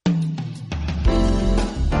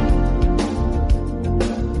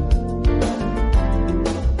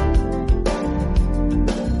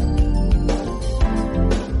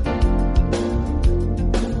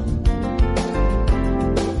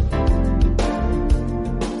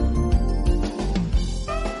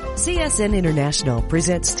CSN International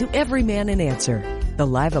presents To Every Man an Answer, the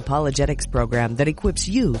live apologetics program that equips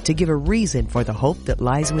you to give a reason for the hope that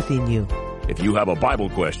lies within you. If you have a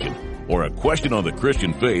Bible question or a question on the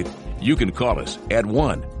Christian faith, you can call us at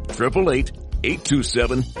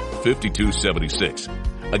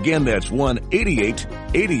 1-888-827-5276. Again, that's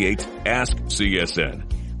 1-8888-ASK-CSN.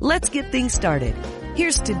 Let's get things started.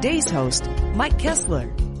 Here's today's host, Mike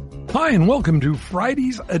Kessler. Hi, and welcome to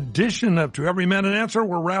Friday's edition of To Every Man an Answer.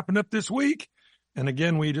 We're wrapping up this week. And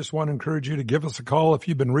again, we just want to encourage you to give us a call if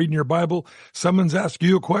you've been reading your Bible. Someone's asked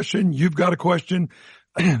you a question. You've got a question.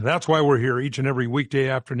 That's why we're here each and every weekday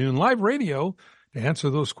afternoon, live radio, to answer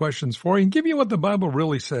those questions for you and give you what the Bible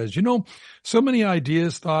really says. You know, so many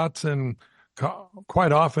ideas, thoughts, and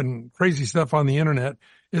quite often crazy stuff on the internet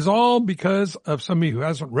is all because of somebody who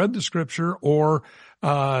hasn't read the scripture or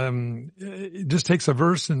just takes a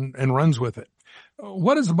verse and runs with it.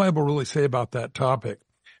 What does the Bible really say about that topic?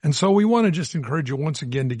 And so we want to just encourage you once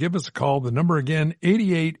again to give us a call. The number again,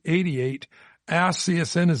 8888 Ask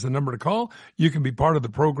CSN is the number to call. You can be part of the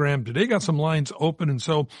program today. Got some lines open, and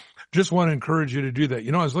so just want to encourage you to do that.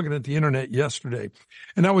 You know, I was looking at the internet yesterday,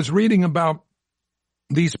 and I was reading about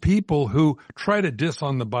these people who try to diss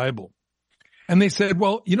on the Bible. And they said,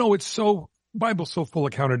 well, you know, Bible's so full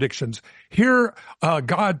of contradictions. Here,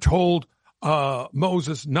 God told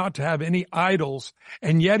Moses not to have any idols,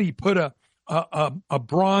 and yet he put a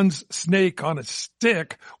bronze snake on a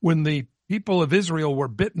stick when the people of Israel were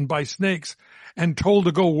bitten by snakes and told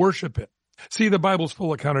to go worship it. See, the Bible's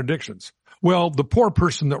full of contradictions. Well, the poor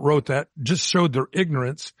person that wrote that just showed their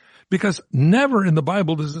ignorance, because never in the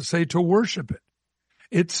Bible does it say to worship it.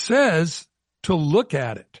 It says to look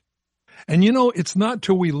at it. And you know, it's not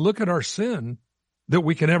till we look at our sin that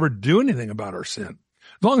we can ever do anything about our sin.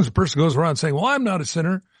 As long as a person goes around saying, well, I'm not a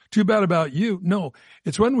sinner, too bad about you. No,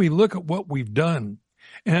 it's when we look at what we've done.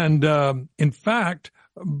 And in fact,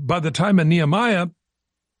 by the time of Nehemiah,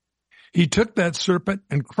 he took that serpent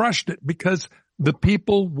and crushed it because the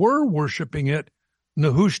people were worshiping it.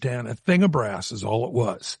 Nehushtan, a thing of brass is all it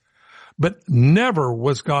was. But never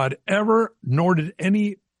was God ever, nor did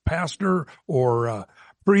any pastor or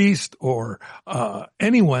priest or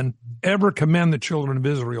anyone ever command the children of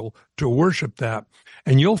Israel to worship that.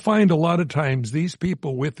 And you'll find a lot of times these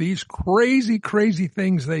people with these crazy, crazy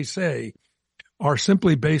things they say are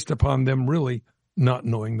simply based upon them really not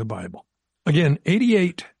knowing the Bible. Again,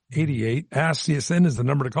 8888 Ask CSN is the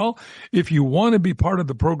number to call. If you want to be part of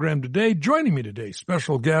the program today, joining me today,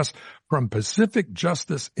 special guest from Pacific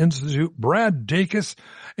Justice Institute, Brad Dacus.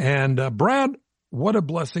 And Brad, what a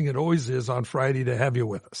blessing it always is on Friday to have you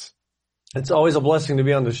with us. It's always a blessing to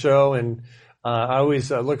be on the show, and I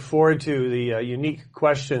always look forward to the unique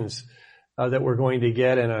questions that we're going to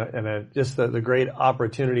get, and just the great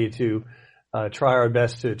opportunity to try our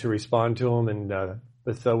best to respond to them and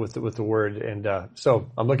with the word. And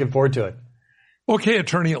so I'm looking forward to it. Okay,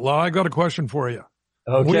 attorney at law, I got a question for you.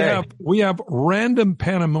 Okay, we have random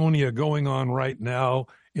pandemonium going on right now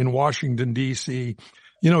in Washington D.C.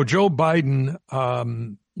 You know, Joe Biden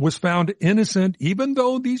was found innocent, even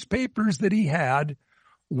though these papers that he had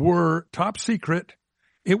were top secret.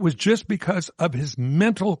 It was just because of his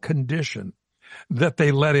mental condition that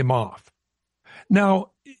they let him off.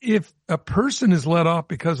 Now, if a person is let off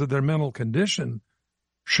because of their mental condition,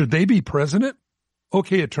 should they be president?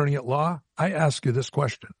 Okay, attorney at law, I ask you this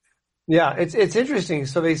question. Yeah, it's interesting.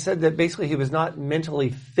 So they said that basically he was not mentally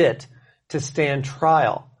fit to stand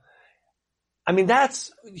trial. I mean,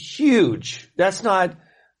 that's huge. That's not,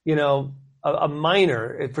 you know, a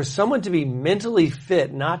minor. For someone to be mentally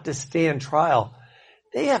fit not to stand trial,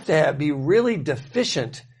 they have to be really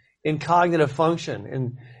deficient in cognitive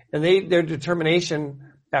function. And their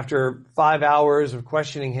determination after 5 hours of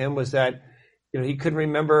questioning him was that, you know, he couldn't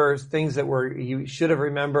remember things that he should have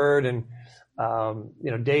remembered, and,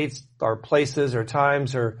 you know, dates or places or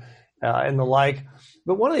times or, and the like.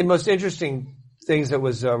 But one of the most interesting things that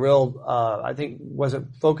was I think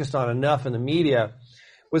wasn't focused on enough in the media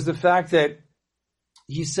was the fact that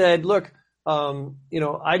he said, look, you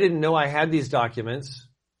know, I didn't know I had these documents.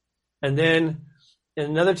 And then in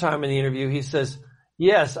another time in the interview, he says,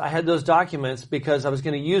 yes, I had those documents because I was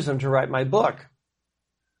going to use them to write my book.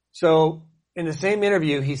 So in the same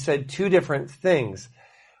interview, he said two different things.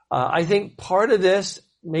 I think part of this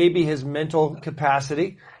may be his mental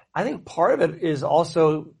capacity. I think part of it is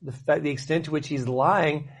also the extent to which he's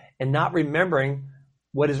lying and not remembering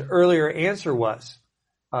what his earlier answer was.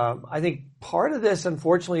 I think part of this,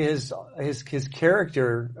 unfortunately, is his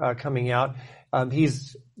character coming out.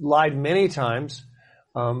 He's lied many times,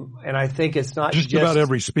 and I think it's not just about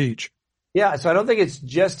every speech. Yeah, so I don't think it's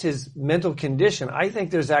just his mental condition. I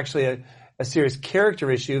think there's actually a serious character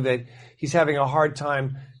issue that he's having a hard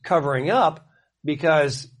time covering up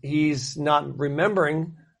because he's not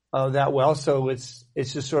remembering that well. So it's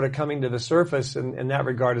just sort of coming to the surface in that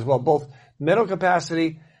regard as well. Both mental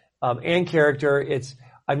capacity and character.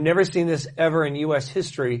 I've never seen this ever in U.S.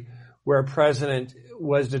 history where a president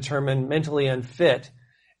was determined mentally unfit.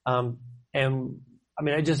 And I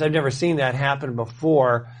mean, I've never seen that happen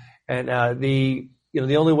before. And the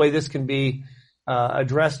only way this can be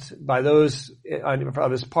addressed by those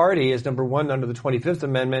of his party is, number one, under the 25th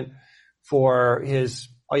Amendment, for his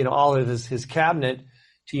all of his cabinet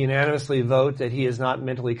to unanimously vote that he is not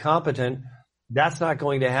mentally competent. That's not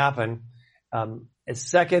going to happen. And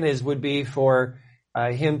second would be for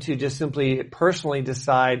him to just simply personally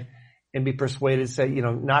decide and be persuaded, say,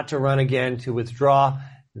 not to run again, to withdraw.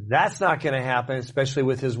 That's not going to happen, especially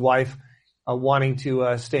with his wife wanting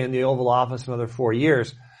to stay in the Oval Office another 4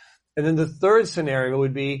 years. And then the third scenario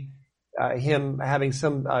would be him having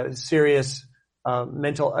some serious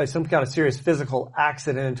some kind of serious physical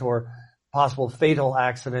accident or possible fatal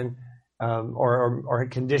accident or a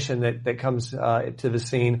condition that comes to the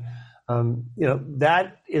scene.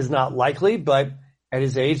 That is not likely, but at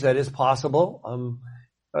his age, that is possible.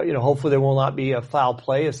 Hopefully there will not be a foul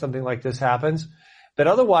play if something like this happens. But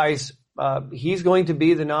otherwise, he's going to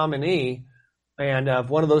be the nominee. And if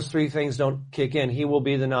one of those three things don't kick in, he will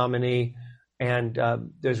be the nominee. And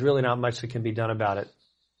there's really not much that can be done about it.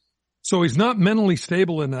 So he's not mentally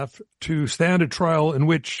stable enough to stand a trial in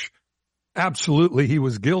which absolutely he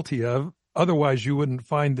was guilty of. Otherwise, you wouldn't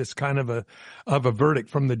find this kind of a verdict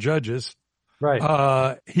from the judges.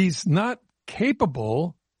 Right. He's not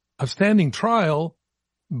capable of standing trial,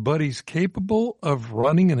 but he's capable of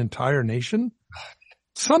running an entire nation.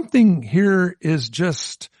 Something here is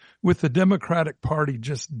just with the Democratic Party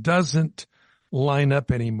just doesn't line up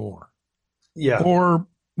anymore. Yeah. Or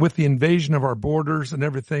with the invasion of our borders and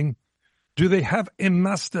everything. Do they have a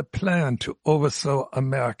master plan to overthrow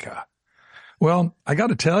America? Well, I got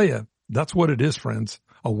to tell you, that's what it is, friends.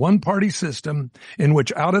 A one-party system in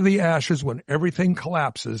which out of the ashes, when everything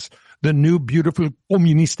collapses, the new beautiful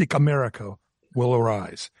communistic America will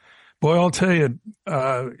arise. Boy, I'll tell you,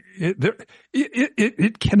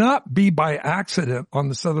 it cannot be by accident on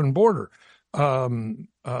the southern border.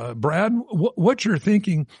 Brad, what you're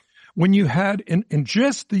thinking when you had in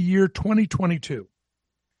just the year 2022,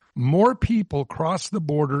 more people cross the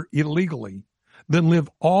border illegally than live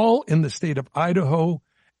all in the state of Idaho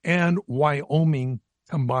and Wyoming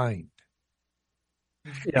combined.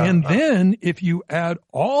 Yeah. And then if you add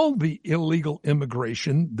all the illegal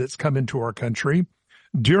immigration that's come into our country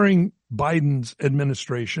during Biden's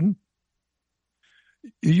administration,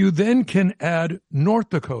 you then can add North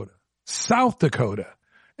Dakota, South Dakota,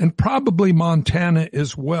 and probably Montana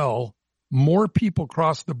as well. More people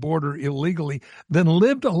crossed the border illegally than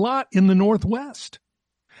lived a lot in the Northwest.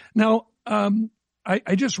 Now,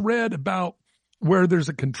 I just read about where there's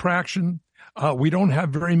a contraction. We don't have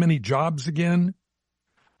very many jobs again.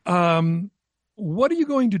 What are you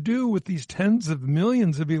going to do with these tens of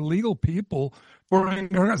millions of illegal people?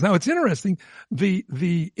 Now, it's interesting.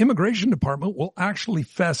 The immigration department will actually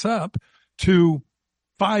fess up to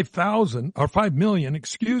 5 million,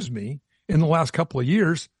 in the last couple of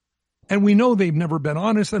years. And we know they've never been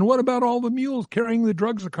honest. And what about all the mules carrying the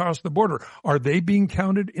drugs across the border? Are they being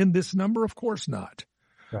counted in this number? Of course not.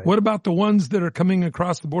 Right. What about the ones that are coming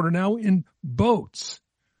across the border now in boats?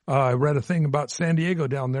 I read a thing about San Diego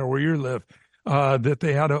down there where you live, that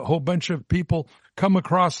they had a whole bunch of people come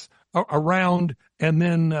across around and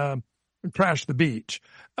then crash the beach.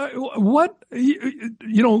 As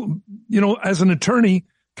an attorney,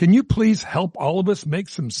 can you please help all of us make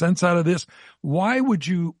some sense out of this? Why would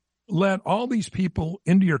you let all these people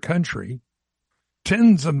into your country,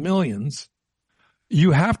 tens of millions?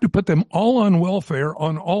 You have to put them all on welfare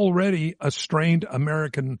on already a strained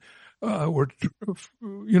American, we're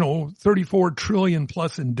 34 trillion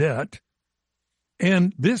plus in debt.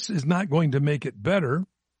 And this is not going to make it better.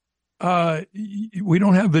 We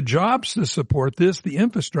don't have the jobs to support this, the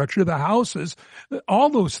infrastructure, the houses, all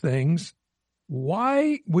those things.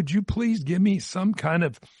 Why would you please give me some kind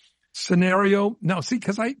of scenario? No, see,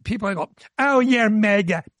 because people go, oh, you're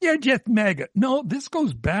mega. You're just mega. No, this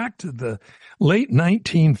goes back to the late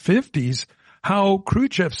 1950s, how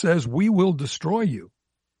Khrushchev says, we will destroy you.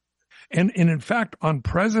 And in fact, on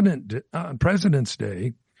President's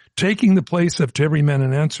Day, taking the place of To Every Man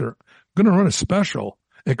an Answer, I'm going to run a special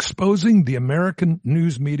exposing the American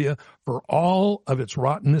news media for all of its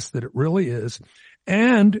rottenness that it really is,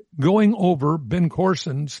 and going over Ben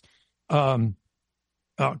Corson's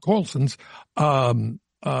Colson's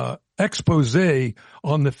expose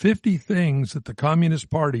on the 50 things that the Communist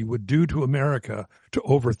Party would do to America to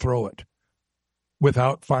overthrow it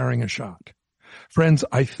without firing a shot. Friends,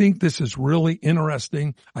 I think this is really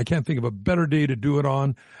interesting. I can't think of a better day to do it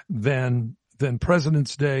on than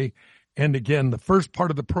President's Day. And again, the first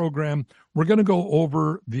part of the program, we're going to go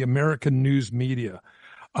over the American news media,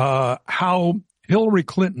 how Hillary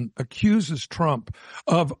Clinton accuses Trump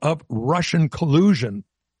of Russian collusion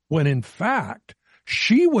when in fact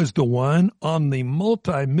she was the one on the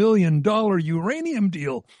multi-million-dollar uranium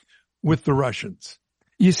deal with the Russians.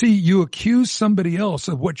 You see, you accuse somebody else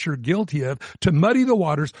of what you're guilty of to muddy the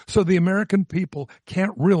waters so the American people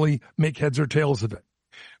can't really make heads or tails of it.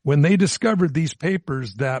 When they discovered these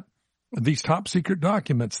papers, that these top secret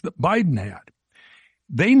documents that Biden had,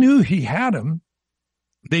 they knew he had them.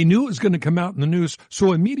 They knew it was going to come out in the news.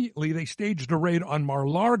 So immediately they staged a raid on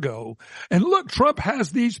Mar-a-Lago. And look, Trump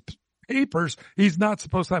has these papers he's not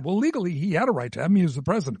supposed to have. Well, legally, he had a right to have them. He was the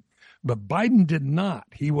president. But Biden did not.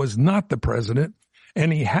 He was not the president.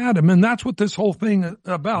 And he had him, and that's what this whole thing is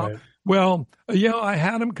about. Right. Well, I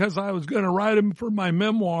had him because I was going to write him for my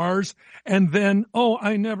memoirs, and then,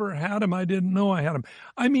 I never had him. I didn't know I had him.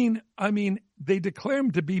 I mean, they declare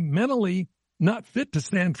him to be mentally not fit to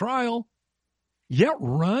stand trial, yet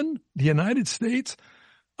run the United States.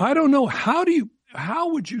 I don't know. How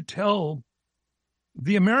would you tell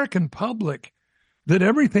the American public that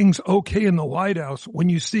everything's okay in the White House when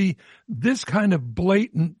you see this kind of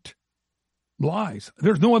blatant lies?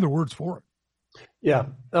 There's no other words for it. Yeah.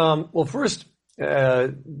 Well, first,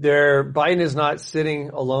 Biden is not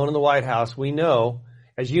sitting alone in the White House. We know,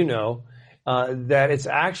 as you know, that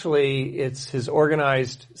it's his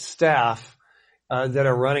organized staff that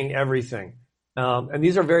are running everything. And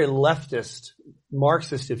these are very leftist,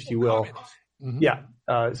 Marxist, if you will. Mm-hmm.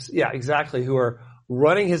 Yeah, exactly. Who are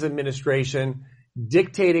running his administration,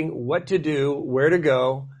 dictating what to do, where to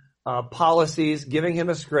go, policies, giving him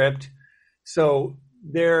a script. So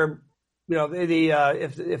they're,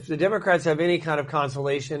 if the Democrats have any kind of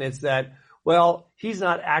consolation, it's that, well, he's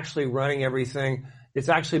not actually running everything. It's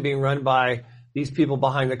actually being run by these people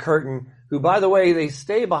behind the curtain who, by the way, they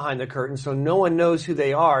stay behind the curtain. So no one knows who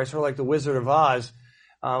they are. It's sort of like the Wizard of Oz,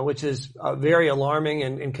 which is very alarming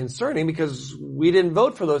and concerning because we didn't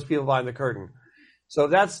vote for those people behind the curtain. So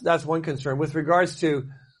that's one concern. With regards to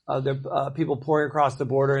the people pouring across the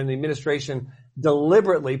border and the administration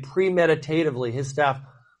deliberately, premeditatively, his staff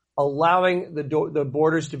allowing the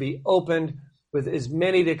borders to be opened with as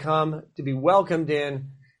many to come, to be welcomed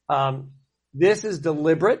in. This is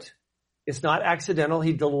deliberate. It's not accidental.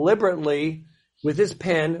 He deliberately, with his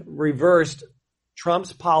pen, reversed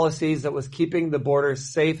Trump's policies that was keeping the border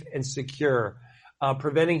safe and secure,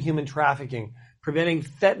 preventing human trafficking, preventing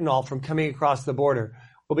fentanyl from coming across the border.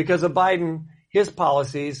 Well, because of Biden, his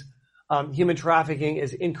policies, human trafficking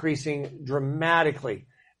is increasing dramatically.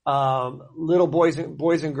 Little boys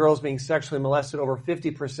and girls being sexually molested, over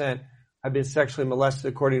 50% have been sexually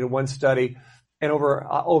molested, according to one study, and over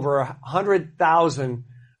 100,000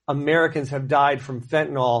 Americans have died from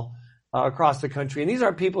fentanyl across the country. And these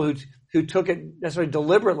aren't people who took it necessarily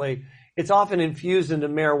deliberately. It's often infused into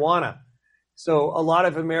marijuana. So a lot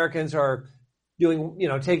of Americans are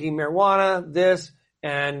taking marijuana,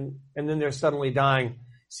 and then they're suddenly dying.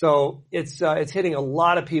 So it's hitting a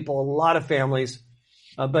lot of people, a lot of families.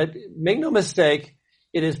 But make no mistake,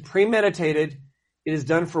 it is premeditated. It is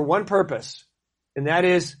done for one purpose, and that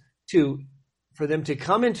is for them to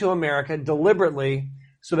come into America deliberately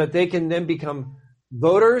so that they can then become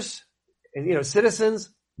voters and, citizens,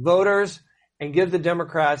 voters, and give the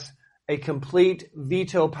Democrats a complete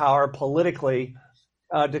veto power politically,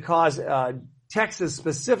 to cause Texas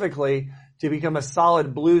specifically to become a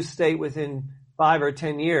solid blue state within 5 or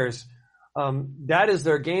 10 years. That is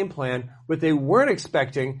their game plan. What they weren't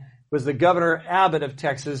expecting was the Governor Abbott of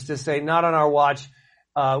Texas to say, not on our watch.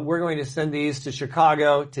 We're going to send these to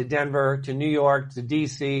Chicago, to Denver, to New York, to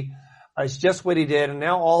D.C. It's just what he did. And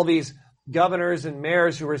now all these governors and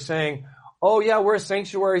mayors who were saying, oh, yeah, we're a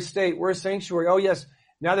sanctuary state. We're a sanctuary. Oh, yes.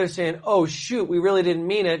 Now they're saying, oh, shoot, we really didn't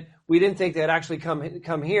mean it. We didn't think they'd actually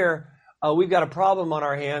come here. We've got a problem on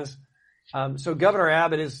our hands. So Governor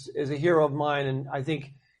Abbott is a hero of mine, and I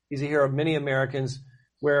think he's a hero of many Americans,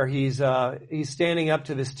 where he's standing up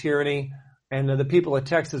to this tyranny, and the people of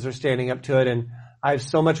Texas are standing up to it. And I have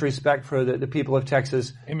so much respect for the people of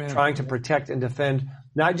Texas. Amen. Trying to protect and defend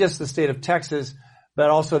not just the state of Texas, but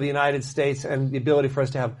also the United States, and the ability for us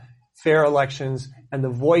to have fair elections and the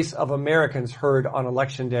voice of Americans heard on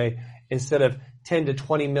Election Day, instead of 10 to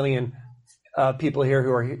 20 million people here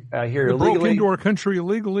who are here illegally. Broke into our country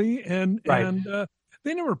illegally, and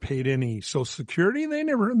They never paid any Social Security. They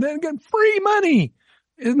got free money.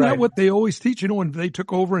 Isn't that what they always teach? When they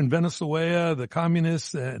took over in Venezuela, the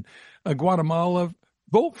communists and Guatemala,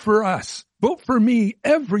 vote for us. Vote for me.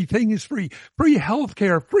 Everything is free. Free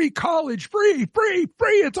healthcare, free college, free.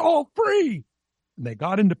 It's all free. And they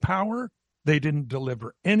got into power. They didn't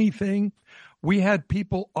deliver anything. We had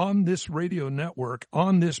people on this radio network,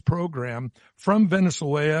 on this program from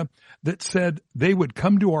Venezuela that said they would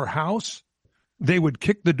come to our house. They would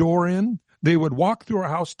kick the door in. They would walk through our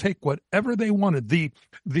house, take whatever they wanted.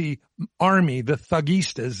 The army, the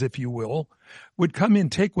thugistas, if you will, would come in,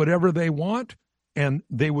 take whatever they want, and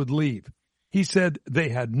they would leave. He said they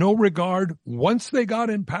had no regard. Once they got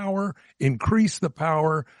in power, increase the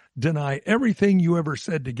power, deny everything you ever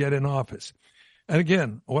said to get in office. And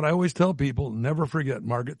again, what I always tell people, never forget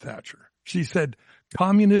Margaret Thatcher. She said,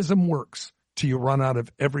 communism works till you run out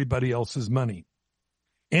of everybody else's money.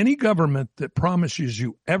 Any government that promises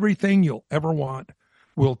you everything you'll ever want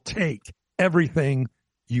will take everything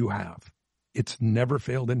you have. It's never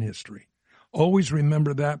failed in history. Always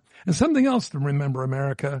remember that. And something else to remember,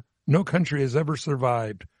 America, no country has ever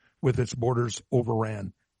survived with its borders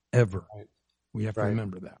overran, ever. We have to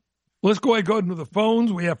remember that. Let's go into the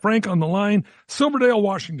phones. We have Frank on the line, Silverdale,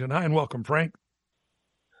 Washington. Hi, and welcome, Frank.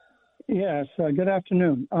 Yes, good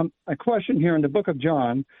afternoon. A question here in the book of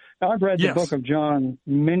John. Now, I've read the book of John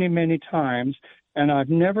many, many times, and it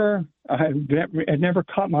never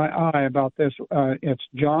caught my eye about this. It's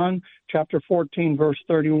John chapter 14, verse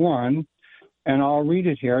 31, and I'll read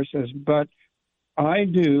it here. It says, "But I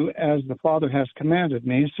do as the Father has commanded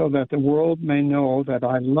me, so that the world may know that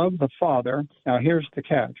I love the Father." Now, here's the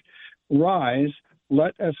catch. "Rise,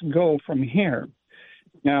 let us go from here."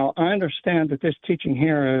 Now, I understand that this teaching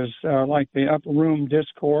here is like the upper room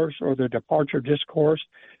discourse or the departure discourse.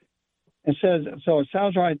 It says, so it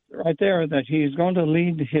sounds right there that he's going to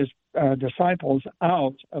lead his disciples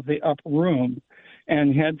out of the upper room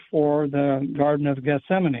and head for the Garden of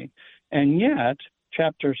Gethsemane. And yet,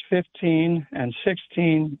 chapters 15 and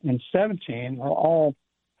 16 and 17 are all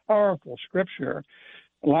powerful scripture,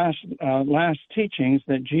 last teachings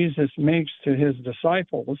that Jesus makes to his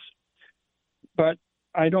disciples. But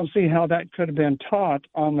I don't see how that could have been taught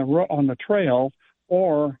on the trail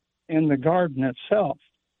or in the garden itself.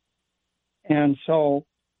 And so,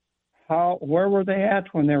 where were they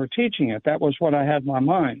at when they were teaching it? That was what I had in my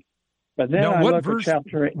mind. But then I looked at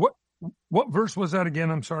chapter 8. What verse was that again?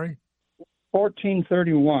 I'm sorry.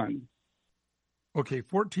 14:31. Okay,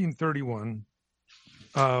 14:31.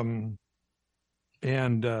 And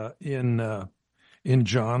in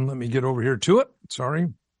John, let me get over here to it.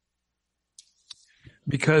 Sorry.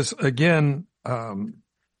 Because again,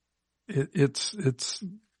 it's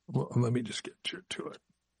well, let me just get to it.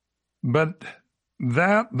 "But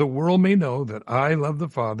that the world may know that I love the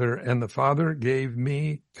Father, and the Father gave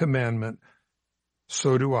me commandment,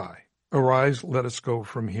 so do I. Arise, let us go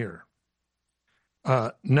from here."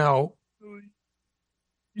 Now,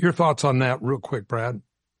 your thoughts on that real quick, Brad?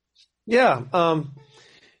 Yeah.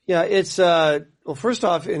 It's, well, first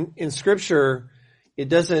off, in Scripture, it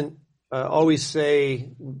doesn't always say,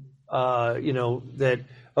 that,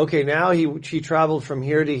 okay, now he traveled from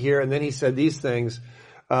here to here and then he said these things.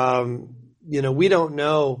 We don't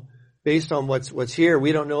know, based on what's here,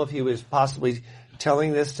 we don't know if he was possibly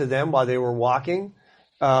telling this to them while they were walking.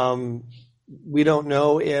 We don't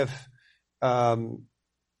know if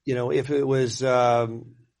it was, the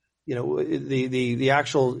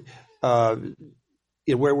actual,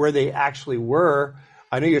 where they actually were.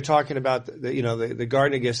 I know you're talking about the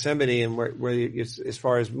Garden of Gethsemane and where as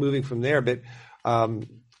far as moving from there, but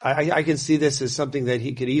I can see this as something that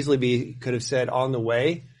he could have said on the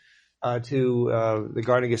way to the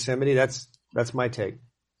Garden of Gethsemane. That's my take.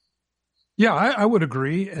 Yeah, I would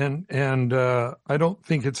agree, and I don't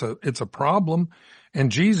think it's a problem. And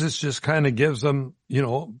Jesus just kind of gives them,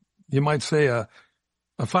 you might say a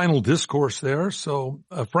final discourse there. So,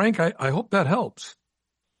 Frank, I hope that helps.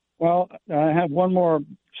 Well, I have one more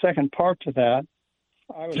second part to that.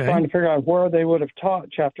 I was trying to figure out where they would have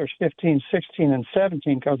taught chapters 15, 16, and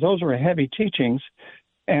 17, because those are heavy teachings,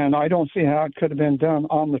 and I don't see how it could have been done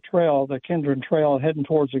on the trail, the Kidron Trail, heading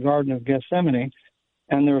towards the Garden of Gethsemane.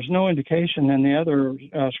 And there's no indication in the other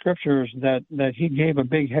scriptures that he gave a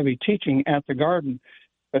big, heavy teaching at the garden.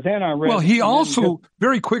 But then I read... Well, he also,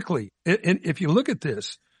 very quickly, if you look at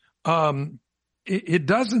this, it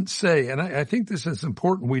doesn't say, and I think this is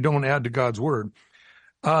important, we don't add to God's word.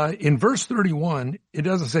 In verse 31, it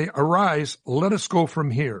doesn't say, "Arise, let us go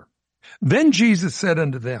from here. Then Jesus said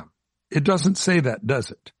unto them." It doesn't say that,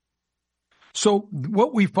 does it? So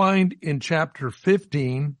what we find in chapter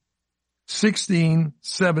 15, 16,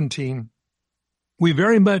 17, we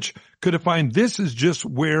very much could have found this is just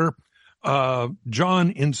where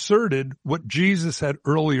John inserted what Jesus had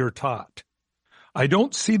earlier taught. I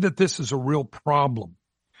don't see that this is a real problem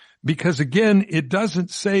because, again, it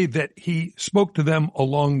doesn't say that he spoke to them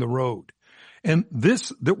along the road. And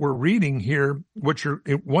this that we're reading here, what you're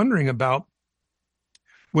wondering about,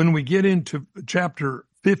 when we get into chapter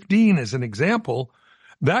 15 as an example,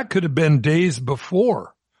 that could have been days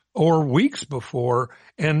before or weeks before,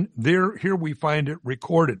 and here we find it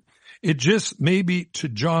recorded. It just maybe to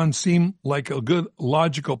John seemed like a good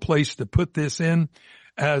logical place to put this in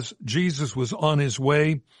as Jesus was on his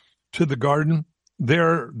way to the garden.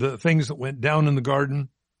 There, the things that went down in the garden.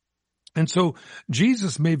 And so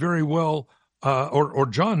Jesus may very well, or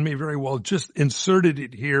John may very well just inserted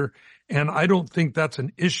it here. And I don't think that's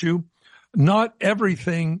an issue. Not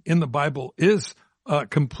everything in the Bible is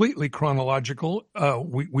completely chronological.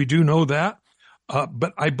 We do know that.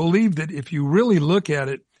 But I believe that if you really look at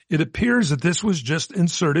it, it appears that this was just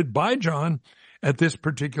inserted by John at this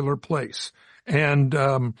particular place. And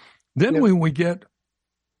then when we get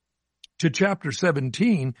to chapter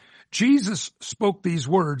 17, Jesus spoke these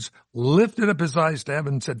words, lifted up his eyes to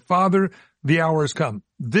heaven and said, Father, the hour has come.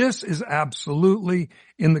 This is absolutely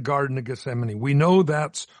in the Garden of Gethsemane. We know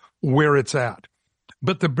that's where it's at.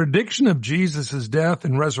 But the prediction of Jesus' death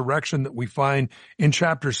and resurrection that we find in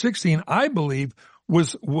chapter 16, I believe,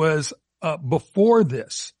 was before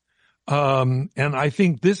this. And I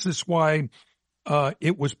think this is why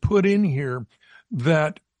it was put in here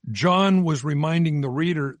that John was reminding the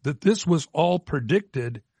reader that this was all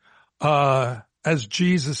predicted as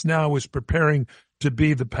Jesus now was preparing to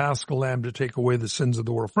be the Paschal Lamb to take away the sins of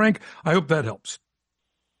the world. Frank, I hope that helps.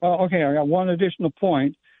 Okay, I got one additional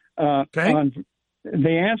point. Okay. On the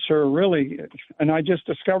answer really, and I just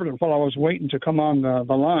discovered it while I was waiting to come on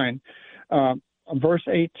the line, verse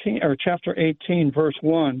 18, or chapter 18, verse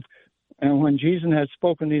 1, and when Jesus had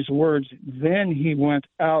spoken these words, then he went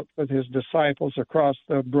out with his disciples across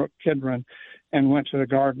the brook Kidron and went to the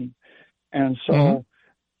garden. And so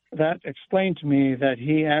that explained to me that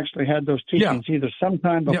he actually had those teachings either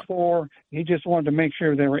sometime before. He just wanted to make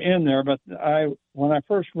sure they were in there. But when I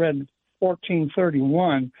first read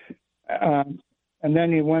 14:31, and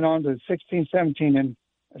then he went on to 16, 17, and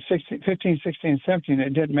 15, 16, and 17,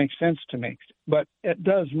 it didn't make sense to me. But it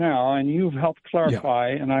does now, and you've helped clarify,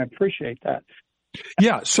 and I appreciate that.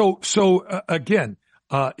 Yeah, so again,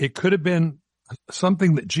 it could have been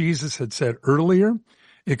something that Jesus had said earlier.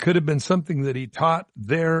 It could have been something that he taught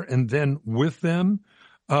there and then with them.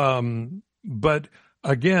 But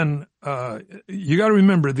again, you got to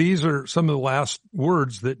remember, these are some of the last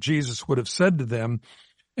words that Jesus would have said to them.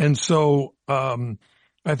 And so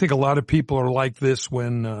I think a lot of people are like this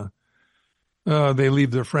when they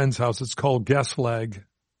leave their friend's house. It's called guest lag.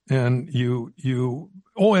 And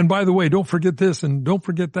and by the way, don't forget this and don't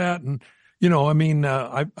forget that. And,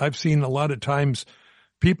 I've seen a lot of times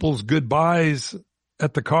people's goodbyes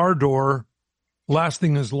at the car door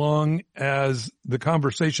lasting as long as the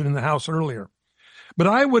conversation in the house earlier. But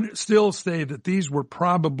I would still say that these were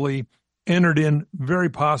probably entered in very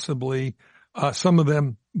possibly, some of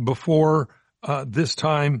them before this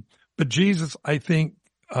time. But Jesus, I think,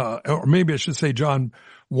 or maybe I should say John,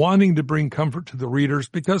 wanting to bring comfort to the readers,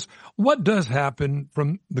 because what does happen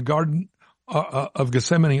from the Garden of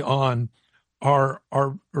Gethsemane on are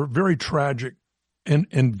very tragic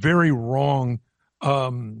and very wrong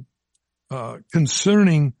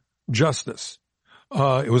concerning justice.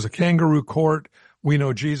 It was a kangaroo court. We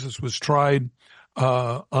know Jesus was tried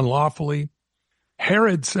unlawfully.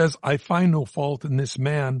 Herod says, I find no fault in this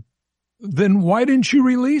man. Then why didn't you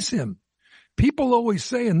release him? People always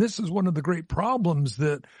say, and this is one of the great problems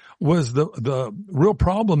that was the real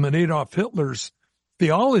problem in Adolf Hitler's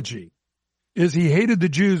theology, is he hated the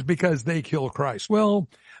Jews because they killed Christ. Well,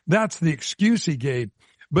 that's the excuse he gave.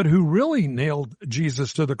 But who really nailed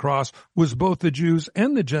Jesus to the cross was both the Jews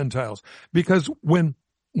and the Gentiles. Because when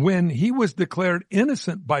he was declared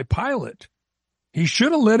innocent by Pilate, he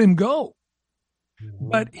should have let him go.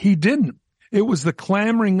 But he didn't. It was the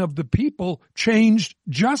clamoring of the people changed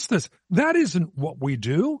justice. That isn't what we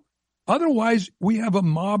do. Otherwise, we have a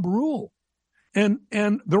mob rule. And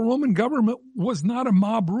the Roman government was not a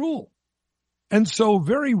mob rule. And so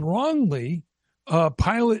very wrongly,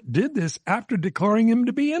 Pilate did this after declaring him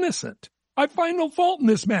to be innocent. I find no fault in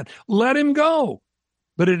this man. Let him go.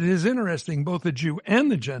 But it is interesting, both the Jew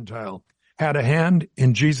and the Gentile had a hand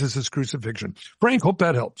in Jesus' crucifixion. Frank, hope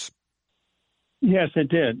that helps. Yes, it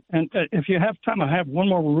did. And if you have time, I have one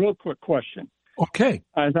more real quick question. Okay.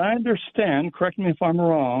 As I understand, correct me if I'm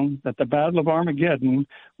wrong, that the Battle of Armageddon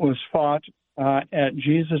was fought at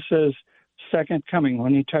Jesus' second coming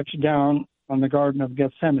when he touched down on the Garden of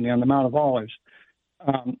Gethsemane on the Mount of Olives.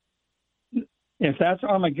 If that's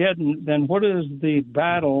Armageddon, then what is the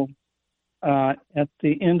battle at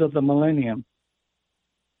the end of the millennium?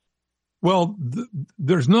 Well,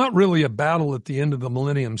 there's not really a battle at the end of the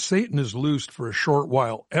millennium. Satan is loosed for a short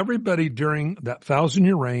while. Everybody during that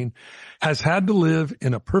 1,000-year reign has had to live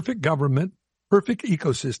in a perfect government, perfect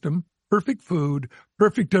ecosystem, perfect food,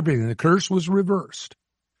 perfect everything. The curse was reversed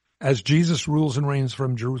as Jesus rules and reigns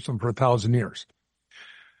from Jerusalem for 1,000 years.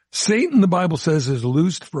 Satan, the Bible says, is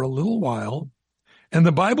loosed for a little while, and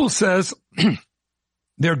the Bible says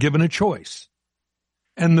they're given a choice.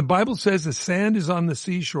 And the Bible says the sand is on the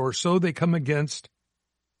seashore, so they come against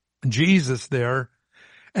Jesus there.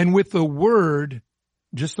 And with the word,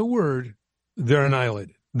 just the word, they're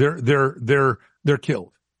annihilated. They're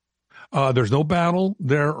killed. There's no battle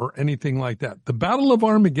there or anything like that. The Battle of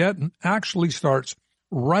Armageddon actually starts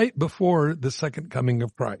right before the second coming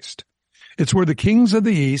of Christ. It's where the kings of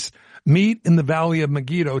the East meet in the Valley of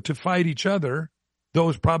Megiddo to fight each other,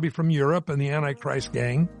 those probably from Europe and the Antichrist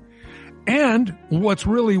gang. And what's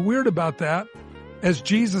really weird about that, as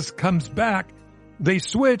Jesus comes back, they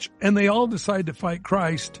switch and they all decide to fight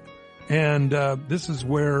Christ. And this is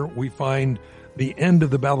where we find the end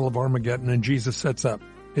of the Battle of Armageddon, and Jesus sets up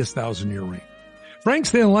his 1,000-year reign. Frank,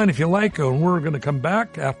 stay in line if you like, and we're going to come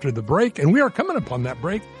back after the break. And we are coming up on that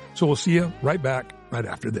break, so we'll see you right back right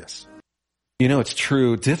after this. You know, it's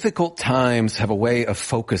true. Difficult times have a way of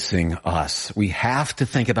focusing us. We have to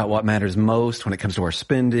think about what matters most when it comes to our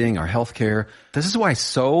spending, our health care. This is why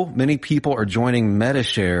so many people are joining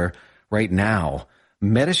Medi-Share right now.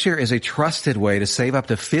 Medi-Share is a trusted way to save up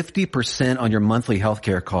to 50% on your monthly health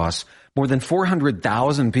care costs. More than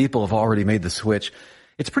 400,000 people have already made the switch.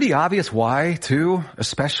 It's pretty obvious why, too,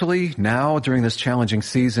 especially now during this challenging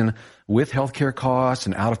season with healthcare costs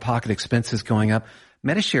and out-of-pocket expenses going up.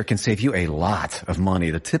 Medi-Share can save you a lot of money.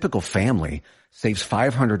 The typical family saves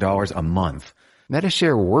 $500 a month.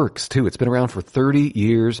 Medi-Share works, too. It's been around for 30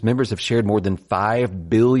 years. Members have shared more than $5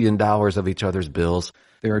 billion of each other's bills.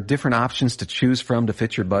 There are different options to choose from to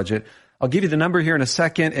fit your budget. I'll give you the number here in a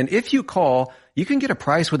second, and if you call, you can get a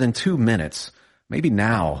price within 2 minutes. Maybe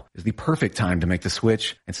now is the perfect time to make the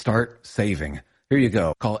switch and start saving. Here you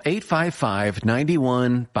go. Call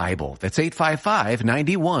 855-91-BIBLE. That's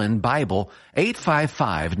 855-91-BIBLE.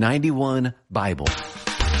 855-91-BIBLE.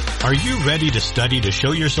 Are you ready to study to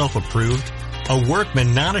show yourself approved? A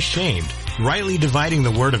workman not ashamed, rightly dividing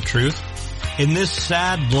the word of truth? In this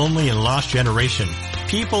sad, lonely, and lost generation,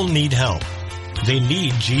 people need help. They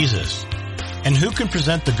need Jesus. And who can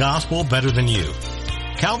present the gospel better than you?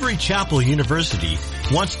 Calvary Chapel University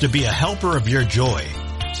wants to be a helper of your joy,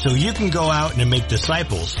 so you can go out and make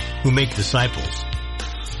disciples who make disciples.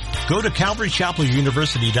 Go to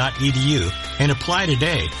calvarychapeluniversity.edu and apply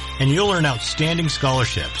today, and you'll earn outstanding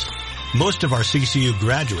scholarships. Most of our CCU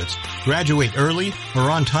graduates graduate early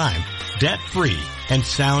or on time, debt-free, and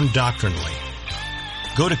sound doctrinally.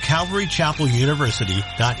 Go to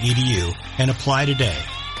calvarychapeluniversity.edu and apply today.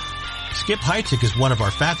 Skip Heitzig is one of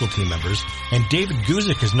our faculty members, and David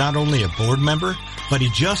Guzik is not only a board member, but he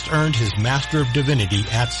just earned his Master of Divinity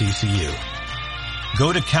at CCU.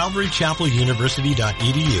 Go to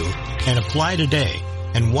calvarychapeluniversity.edu and apply today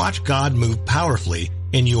and watch God move powerfully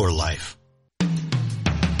in your life.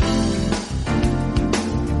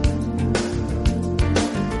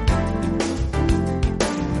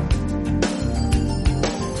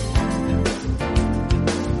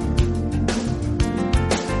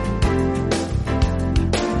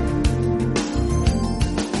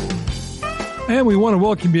 And we want to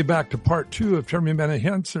welcome you back to part 2 of Terry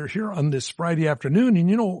Mann-Hanser here on this Friday afternoon. And,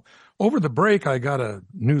 you know, over the break, I got a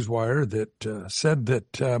newswire that said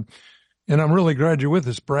that, and I'm really glad you're with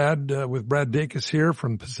us, Brad, with Brad Dacus here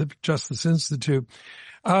from Pacific Justice Institute.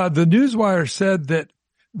 The newswire said that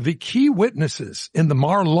the key witnesses in the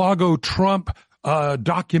Mar-a-Lago Trump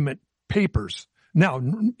document papers. Now,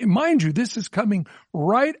 mind you, this is coming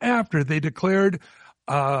right after they declared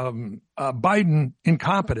Biden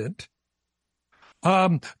incompetent.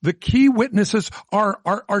 The key witnesses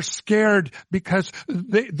are scared because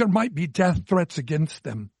there might be death threats against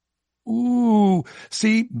them. Ooh,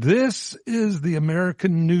 see, this is the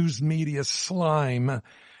American news media slime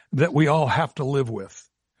that we all have to live with.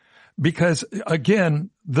 Because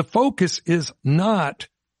again, the focus is not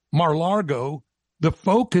Mar-a-Lago. The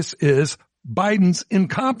focus is Biden's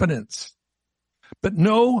incompetence. But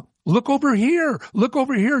no, look over here. Look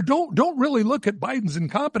over here. Don't really look at Biden's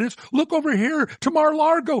incompetence. Look over here to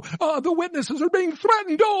Mar-a-Lago. The witnesses are being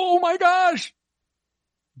threatened. Oh my gosh.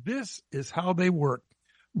 This is how they work.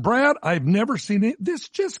 Brad, I've never seen it. This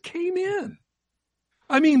just came in.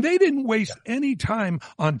 I mean, they didn't waste any time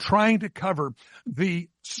on trying to cover the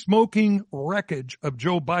smoking wreckage of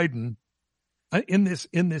Joe Biden in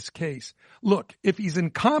this case. Look, if he's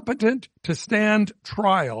incompetent to stand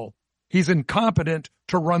trial, he's incompetent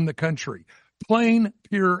to run the country. Plain,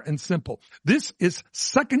 pure, and simple. This is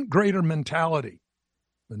second grader mentality.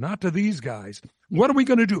 But not to these guys. What are we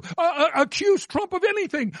going to do? Accuse Trump of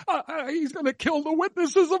anything. He's going to kill the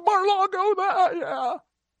witnesses of Mar-a-Lago. Yeah.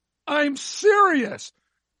 I'm serious.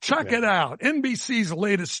 Check it out. NBC's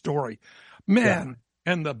latest story. Man,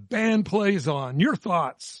 and the band plays on. Your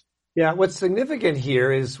thoughts? Yeah, what's significant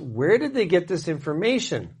here is where did they get this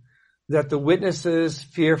information that the witnesses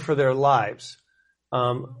fear for their lives?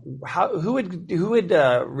 Who would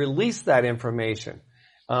release that information?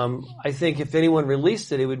 I think if anyone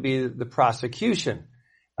released it, it would be the prosecution.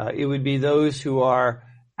 It would be those who are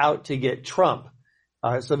out to get Trump.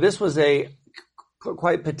 So this was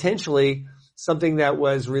quite potentially something that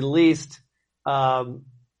was released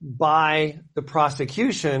by the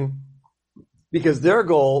prosecution because their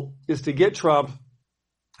goal is to get Trump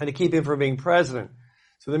and to keep him from being president.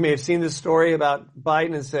 So they may have seen this story about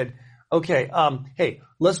Biden and said, okay, hey,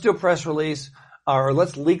 let's do a press release or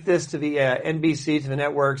let's leak this to the NBC, to the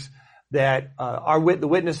networks that the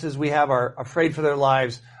witnesses we have are afraid for their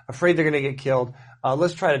lives, afraid they're going to get killed.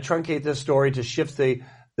 Let's try to truncate this story to shift the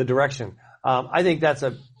direction. I think that's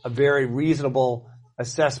a very reasonable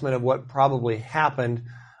assessment of what probably happened.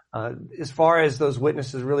 As far as those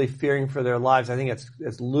witnesses really fearing for their lives, I think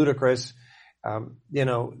it's ludicrous.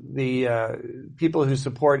 The people who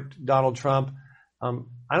support Donald Trump,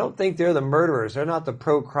 I don't think they're the murderers. They're not the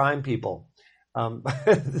pro-crime people.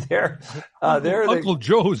 They're Uncle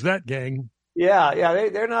Joe's that gang. Yeah.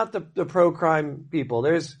 They're not the pro-crime people.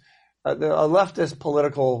 There's a leftist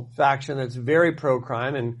political faction that's very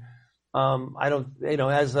pro-crime, and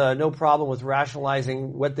has no problem with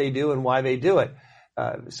rationalizing what they do and why they do it.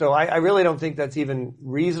 So I really don't think that's even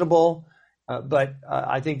reasonable. But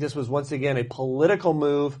I think this was once again a political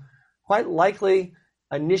move, quite likely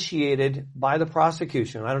initiated by the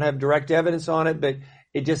prosecution. I don't have direct evidence on it, but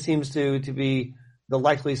it just seems to be the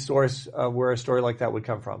likely source where a story like that would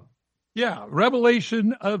come from. Yeah,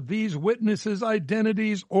 revelation of these witnesses'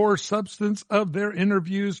 identities or substance of their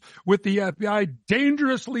interviews with the FBI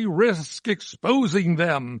dangerously risks exposing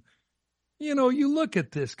them. You look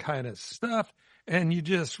at this kind of stuff and you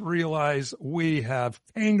just realize we have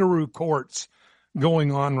kangaroo courts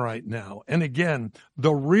going on right now. And again,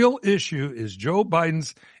 the real issue is Joe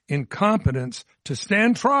Biden's incompetence to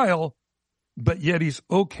stand trial, but yet he's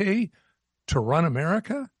okay to run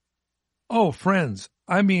America? Oh, friends,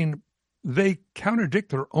 I mean, they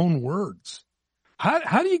contradict their own words.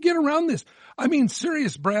 How do you get around this? I mean,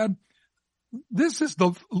 serious, Brad, this is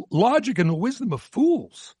the logic and the wisdom of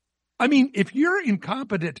fools. I mean, if you're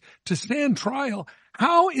incompetent to stand trial,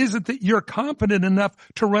 how is it that you're competent enough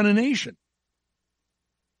to run a nation?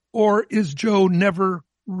 Or is Joe never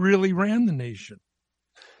really ran the nation?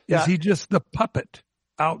 Is he just the puppet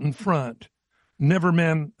out in front? Never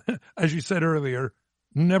man, as you said earlier,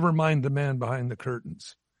 never mind the man behind the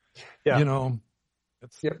curtains. Yeah.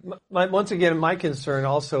 Once again, my concern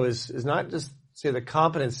also is not just say the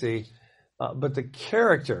competency, but the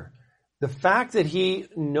character. The fact that he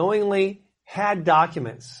knowingly had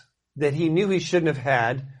documents that he knew he shouldn't have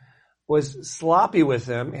had, was sloppy with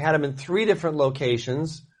them, had them in 3 different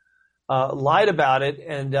locations, lied about it,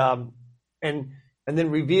 and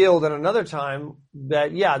then revealed at another time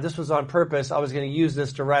that, this was on purpose. I was going to use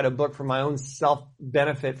this to write a book for my own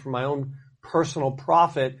self-benefit, for my own personal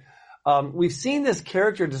profit. We've seen this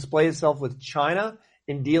character display itself with China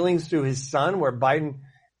in dealings through his son, where Biden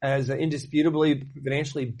has indisputably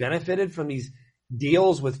financially benefited from these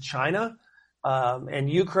deals with China and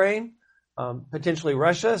Ukraine, potentially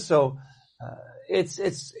Russia. So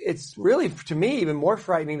it's really, to me, even more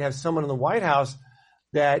frightening to have someone in the White House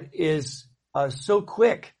that is so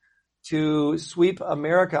quick to sweep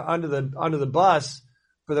America under the bus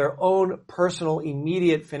for their own personal,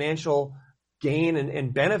 immediate financial gain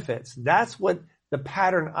and benefits. That's what the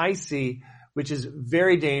pattern I see, which is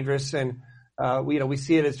very dangerous. And we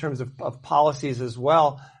see it in terms of policies as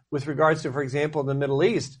well with regards to, for example, the Middle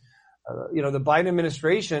East. The Biden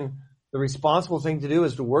administration, the responsible thing to do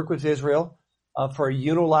is to work with Israel for a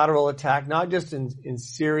unilateral attack, not just in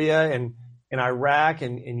Syria and in Iraq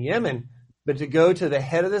and in Yemen, but to go to the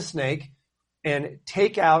head of the snake and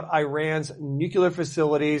take out Iran's nuclear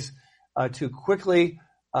facilities to quickly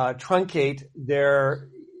truncate their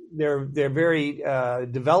very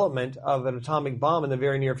development of an atomic bomb in the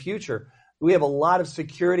very near future. We have a lot of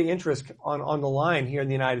security interest on the line here in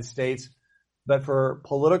the United States, but for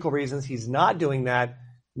political reasons, he's not doing that,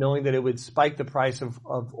 knowing that it would spike the price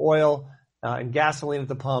of oil and gasoline at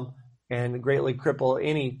the pump and greatly cripple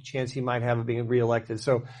any chance he might have of being reelected.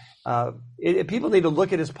 So people need to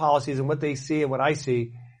look at his policies, and what they see and what I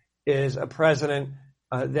see is a president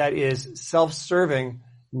that is self-serving,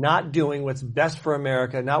 not doing what's best for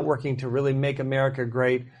America, not working to really make America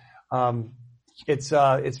great. It's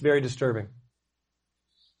very disturbing.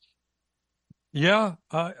 Yeah.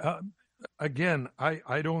 Again,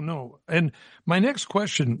 I don't know. And my next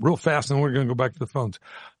question, real fast, and we're going to go back to the phones.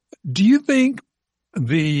 Do you think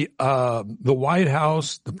the White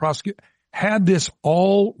House, the prosecutor, had this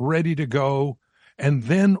all ready to go, and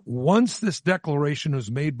then once this declaration was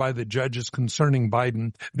made by the judges concerning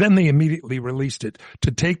Biden, then they immediately released it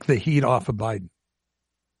to take the heat off of Biden?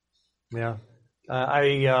 Yeah,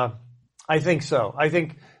 I think so. I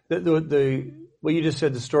think the what you just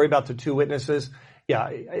said, the story about the two witnesses. Yeah,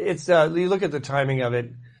 it's you look at the timing of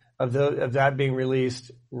it, of that being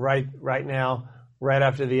released right now, right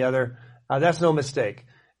after the other. That's no mistake.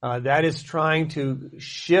 That is trying to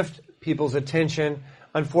shift people's attention.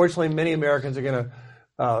 Unfortunately, many Americans are going to.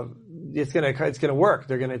 It's going to work.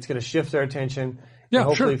 It's going to shift their attention. Yeah,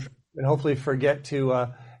 and hopefully forget to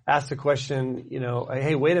ask the question.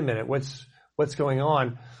 Hey, wait a minute, what's going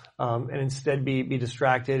on? And instead be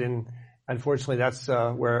distracted. And unfortunately, that's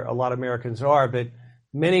where a lot of Americans are. But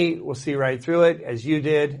many will see right through it, as you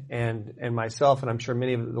did, and myself, and I'm sure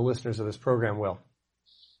many of the listeners of this program will.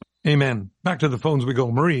 Amen. Back to the phones we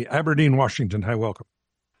go. Marie, Aberdeen, Washington. Hi, welcome.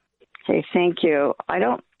 Hey, thank you.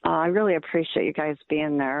 I really appreciate you guys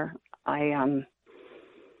being there. I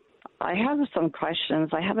have some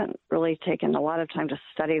questions. I haven't really taken a lot of time to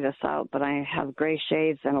study this out, but I have gray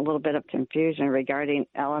shades and a little bit of confusion regarding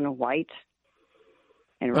Ellen White.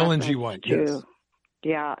 Ellen G. White, yes.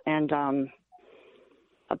 Yeah, and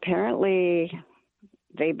apparently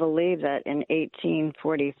they believe that in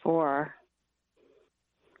 1844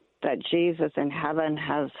 that Jesus in heaven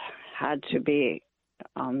has had to be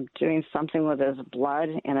doing something with his blood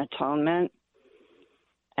in atonement.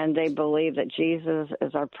 And they believe that Jesus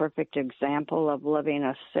is our perfect example of living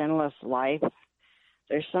a sinless life.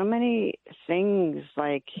 There's so many things,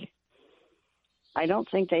 like, I don't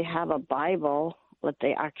think they have a Bible that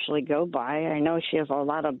they actually go by. I know she has a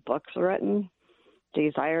lot of books written,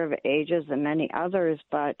 Desire of Ages and many others,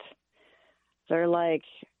 but they're like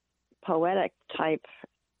poetic type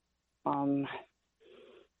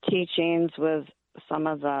teachings with some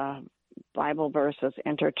of the Bible verses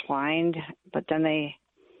intertwined, but then they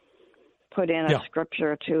put in a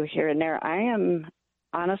scripture or two here and there.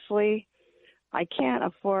 Honestly, I can't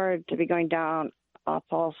afford to be going down a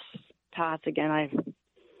false path again. I've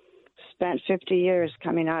spent 50 years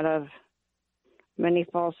coming out of many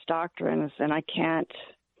false doctrines, and I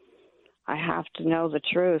have to know the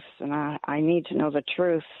truth, and I need to know the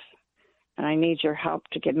truth, and I need your help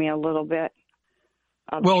to give me a little bit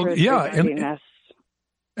of truth regarding this.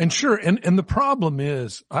 And sure, and the problem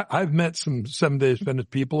is, I've met some Seventh-day Adventist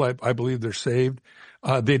people. I believe they're saved.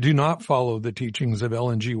 They do not follow the teachings of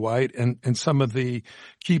Ellen G. White and some of the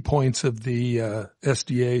key points of the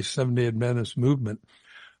SDA, Seventh-day Adventist movement.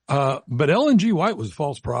 But Ellen G. White was a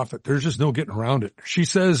false prophet. There's just no getting around it. She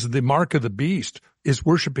says the mark of the beast is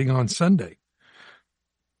worshiping on Sunday.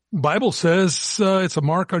 Bible says it's a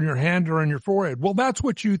mark on your hand or on your forehead. Well, that's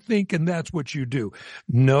what you think and that's what you do.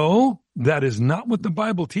 No, that is not what the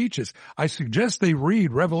Bible teaches. I suggest they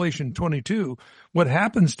read Revelation 22, what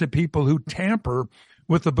happens to people who tamper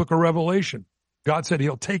with the book of Revelation. God said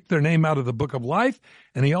he'll take their name out of the book of life,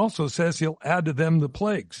 and he also says he'll add to them the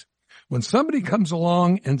plagues. When somebody comes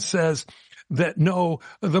along and says that, no,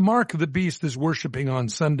 the mark of the beast is worshiping on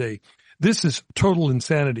Sunday, this is total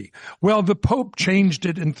insanity. Well, the Pope changed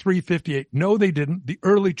it in 358. No, they didn't. The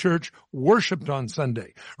early church worshiped on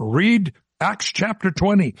Sunday. Read Acts chapter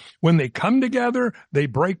 20. When they come together, they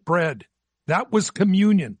break bread. That was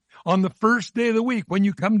communion. On the first day of the week, when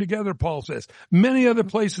you come together, Paul says, many other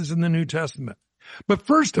places in the New Testament. But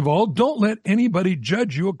first of all, don't let anybody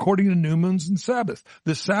judge you according to new moons and Sabbath.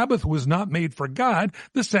 The Sabbath was not made for God.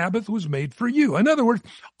 The Sabbath was made for you. In other words,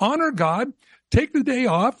 honor God, take the day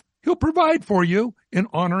off. He'll provide for you in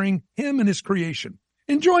honoring him and his creation,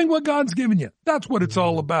 enjoying what God's given you. That's what it's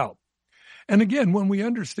all about. And again, when we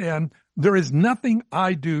understand there is nothing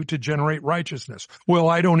I do to generate righteousness. Well,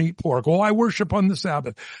 I don't eat pork. Well, I worship on the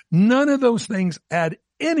Sabbath. None of those things add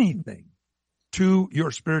anything to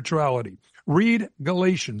your spirituality. Read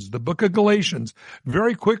Galatians, the book of Galatians.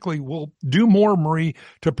 Very quickly, we'll do more, Marie,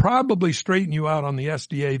 to probably straighten you out on the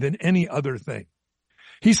SDA than any other thing.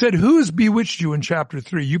 He said, who has bewitched you in chapter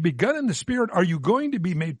 3? You begun in the spirit. Are you going to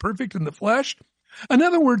be made perfect in the flesh? In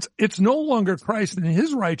other words, it's no longer Christ and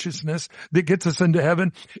his righteousness that gets us into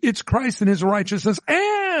heaven. It's Christ and his righteousness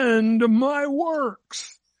and my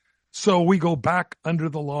works. So we go back under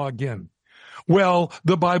the law again. Well,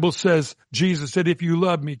 the Bible says, Jesus said, if you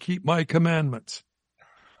love me, keep my commandments.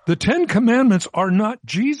 The 10 commandments are not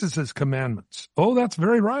Jesus's commandments. Oh, that's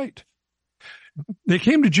very right. They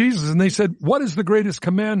came to Jesus and they said, what is the greatest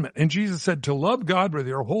commandment? And Jesus said, to love God with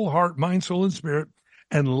your whole heart, mind, soul, and spirit,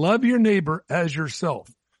 and love your neighbor as yourself.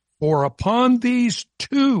 For upon these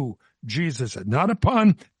 2, Jesus said, not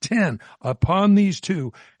upon 10, upon these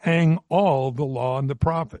 2 hang all the law and the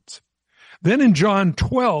prophets. Then in John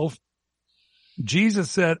 12, Jesus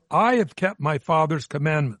said, I have kept my Father's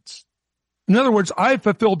commandments. In other words, I have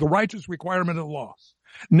fulfilled the righteous requirement of the law.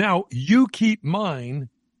 Now you keep mine,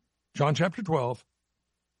 John chapter 12,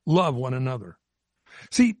 love one another.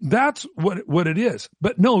 See, that's what it is.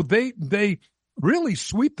 But no, they really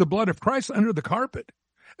sweep the blood of Christ under the carpet.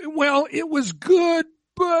 Well, it was good,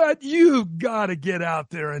 but you've got to get out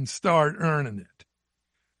there and start earning it.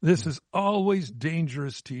 This is always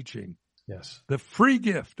dangerous teaching. Yes. The free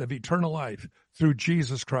gift of eternal life through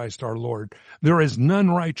Jesus Christ our Lord. There is none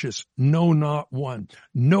righteous, no, not one.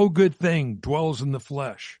 No good thing dwells in the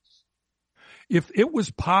flesh. If it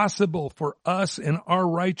was possible for us in our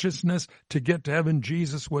righteousness to get to heaven,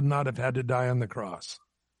 Jesus would not have had to die on the cross.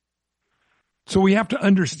 So we have to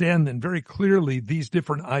understand then very clearly these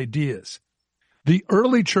different ideas. The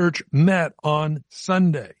early church met on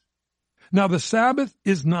Sunday. Now the Sabbath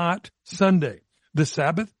is not Sunday. The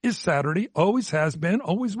Sabbath is Saturday, always has been,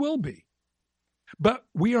 always will be. But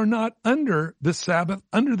we are not under the Sabbath,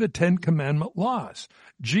 under the 10 commandment laws.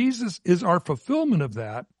 Jesus is our fulfillment of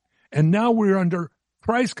that, and now we're under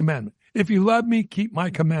Christ's commandment. If you love me, keep my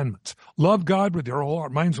commandments. Love God with your whole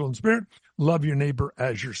heart, mind, soul, and spirit. Love your neighbor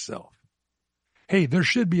as yourself. Hey, there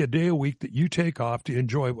should be a day a week that you take off to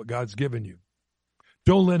enjoy what God's given you.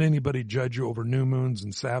 Don't let anybody judge you over new moons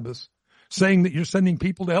and Sabbaths, saying that you're sending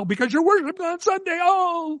people to hell because you're worshiping on Sunday.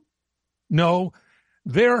 Oh, no,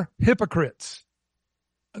 they're hypocrites.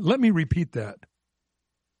 Let me repeat that.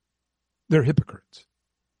 They're hypocrites.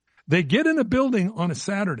 They get in a building on a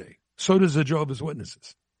Saturday. So does the Jehovah's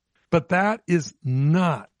Witnesses. But that is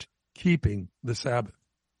not keeping the Sabbath.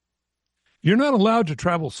 You're not allowed to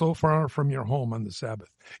travel so far from your home on the Sabbath.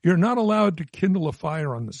 You're not allowed to kindle a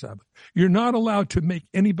fire on the Sabbath. You're not allowed to make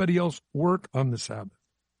anybody else work on the Sabbath.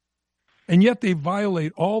 And yet they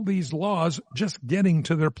violate all these laws just getting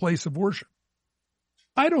to their place of worship.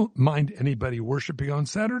 I don't mind anybody worshiping on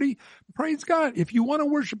Saturday. Praise God. If you want to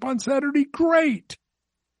worship on Saturday, great.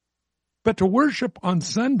 But to worship on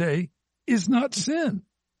Sunday is not sin.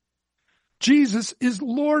 Jesus is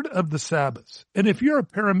Lord of the Sabbaths. And if you're a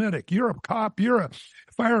paramedic, you're a cop, you're a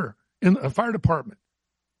fire in a fire department,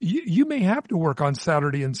 you may have to work on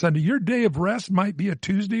Saturday and Sunday. Your day of rest might be a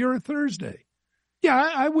Tuesday or a Thursday.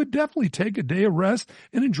 Yeah, I would definitely take a day of rest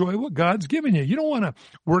and enjoy what God's given you. You don't want to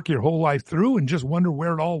work your whole life through and just wonder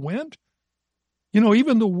where it all went. You know,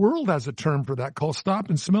 even the world has a term for that called stop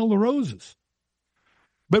and smell the roses.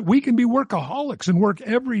 But we can be workaholics and work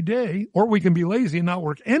every day, or we can be lazy and not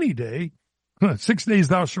work any day. 6 days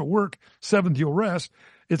thou shalt work, 7th you'll rest.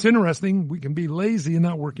 It's interesting. We can be lazy and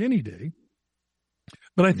not work any day.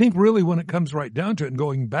 But I think really when it comes right down to it and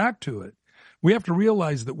going back to it, we have to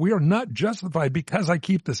realize that we are not justified because I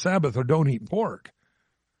keep the Sabbath or don't eat pork.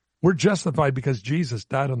 We're justified because Jesus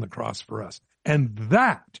died on the cross for us. And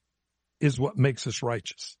that is what makes us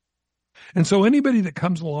righteous. And so anybody that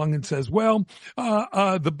comes along and says, well,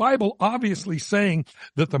 the Bible obviously saying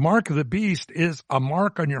that the mark of the beast is a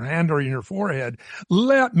mark on your hand or in your forehead,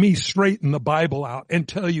 let me straighten the Bible out and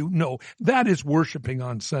tell you, no, that is worshiping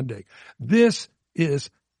on Sunday. This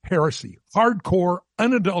is heresy, hardcore,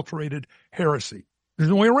 unadulterated heresy. There's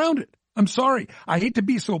no way around it. I'm sorry. I hate to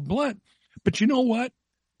be so blunt, but you know what?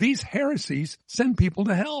 These heresies send people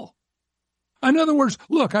to hell. In other words,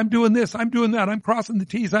 look, I'm doing this, I'm doing that, I'm crossing the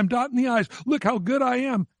T's, I'm dotting the I's. Look how good I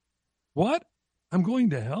am. What? I'm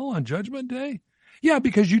going to hell on Judgment Day? Yeah,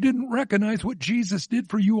 because you didn't recognize what Jesus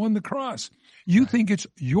did for you on the cross. You think it's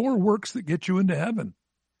your works that get you into heaven.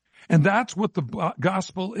 And that's what the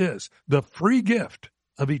gospel is, the free gift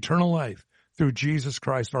of eternal life through Jesus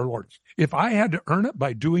Christ our Lord. If I had to earn it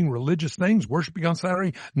by doing religious things, worshiping on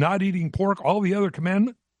Saturday, not eating pork, all the other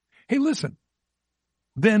commandments, hey, listen,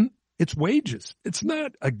 then it's wages. It's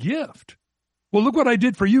not a gift. Well, look what I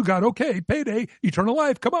did for you, God. Okay, payday, eternal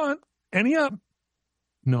life. Come on, ante up.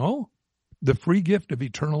 No, the free gift of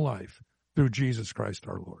eternal life through Jesus Christ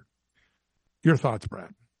our Lord. Your thoughts,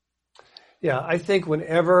 Brad? Yeah, I think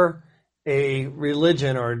whenever a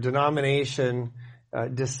religion or denomination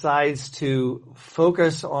decides to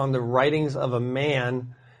focus on the writings of a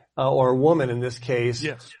man or a woman in this case,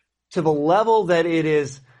 yes, to the level that it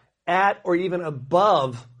is at or even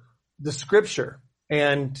above the Scripture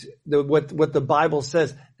and what the Bible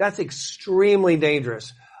says, that's extremely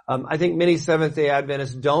dangerous. I think many Seventh-day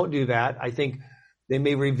Adventists don't do that. I think they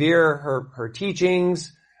may revere her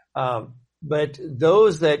teachings, but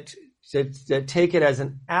those that take it as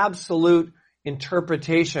an absolute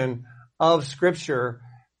interpretation of Scripture,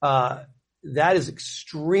 that is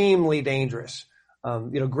extremely dangerous.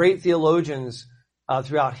 Great theologians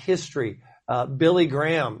throughout history, Billy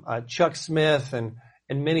Graham, Chuck Smith, and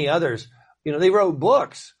many others, they wrote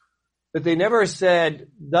books, but they never said,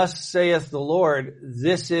 "Thus saith the Lord,"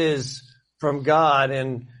 this is from God,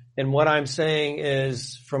 and what I'm saying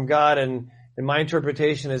is from God, and my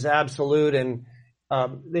interpretation is absolute. And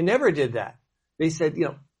they never did that. They said,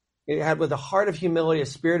 it had with a heart of humility, a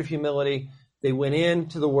spirit of humility. They went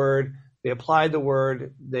into the Word, they applied the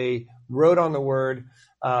Word, they wrote on the Word,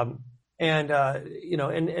 and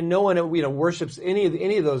no one worships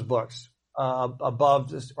any of those books above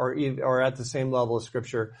this or at the same level of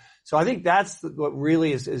Scripture. So I think that's what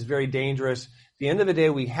really is very dangerous. At the end of the day,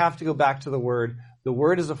 we have to go back to the Word. The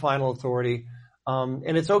Word is the final authority,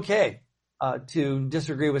 and it's okay to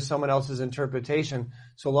disagree with someone else's interpretation,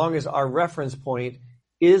 so long as our reference point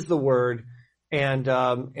is the Word, and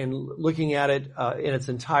looking at it in its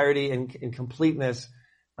entirety and in completeness.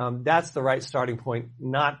 That's the right starting point,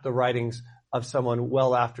 not the writings of someone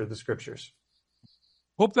well after the Scriptures.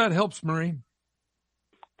 Hope that helps, Marie.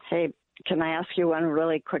 Hey, can I ask you one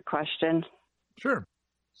really quick question? Sure.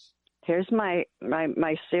 Here's my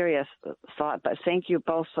serious thought, but thank you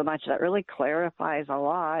both so much. That really clarifies a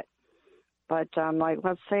lot. But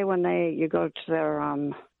let's say when you go to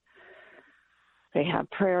their they have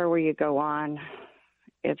prayer where you go on.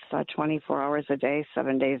 It's 24 hours a day,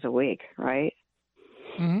 7 days a week, right?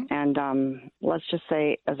 Mm-hmm. And let's just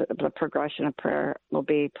say the progression of prayer will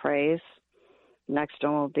be praise. Next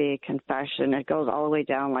one will be confession. It goes all the way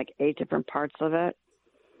down, like 8 different parts of it.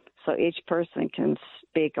 So each person can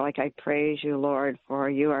speak like, "I praise you, Lord, for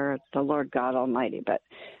you are the Lord God Almighty." But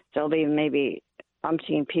there'll be maybe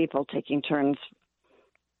umpteen people taking turns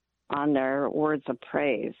on their words of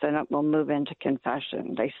praise. Then it will move into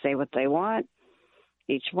confession. They say what they want.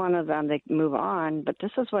 Each one of them, they move on. But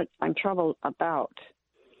this is what I'm troubled about.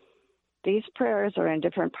 These prayers are in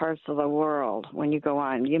different parts of the world when you go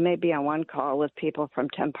on. You may be on one call with people from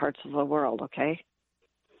 10 parts of the world, okay?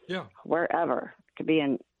 Yeah. Wherever. It could be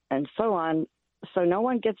in, and so on. So no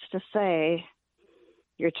one gets to say,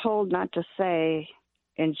 you're told not to say,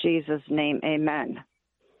 "In Jesus' name, amen,"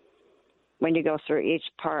 when you go through each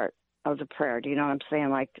part of the prayer. Do you know what I'm saying?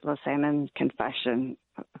 Like, let's say I'm in confession.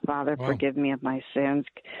 "Father, Wow. Forgive me of my sins.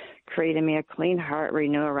 Create in me a clean heart.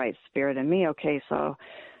 Renew a right spirit in me." Okay, so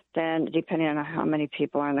then depending on how many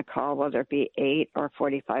people are on the call, whether it be 8 or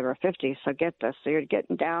 45 or 50. So get this. So you're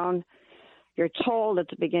getting down. You're told at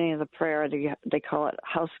the beginning of the prayer, they call it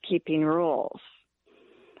housekeeping rules.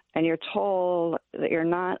 And you're told that you're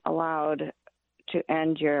not allowed to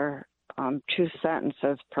end your 2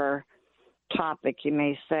 sentences per topic. You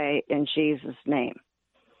may say, "In Jesus' name."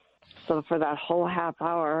 So for that whole half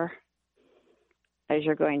hour, as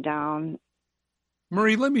you're going down.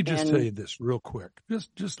 Marie, let me just tell you this real quick.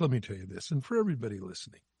 Just let me tell you this, and for everybody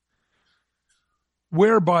listening.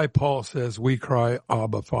 Whereby Paul says we cry,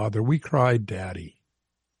 "Abba, Father," we cry, "Daddy."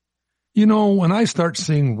 When I start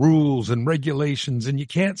seeing rules and regulations and you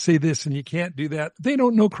can't say this and you can't do that, they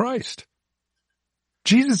don't know Christ.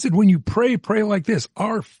 Jesus said, when you pray like this,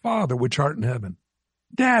 "Our Father, which art in heaven."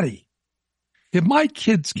 Daddy. If my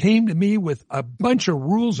kids came to me with a bunch of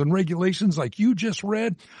rules and regulations like you just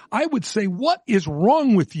read, I would say, "What is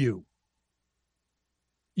wrong with you?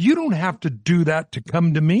 You don't have to do that to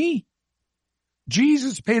come to me."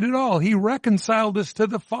 Jesus paid it all. He reconciled us to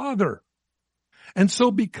the Father. And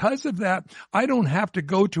so because of that, I don't have to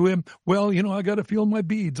go to him, "Well, I got to feel my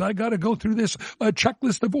beads. I got to go through this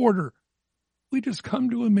checklist of order." We just come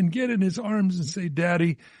to him and get in his arms and say,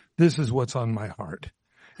 "Daddy, this is what's on my heart."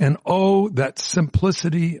 And oh, that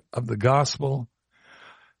simplicity of the gospel,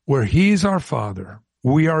 where he's our Father,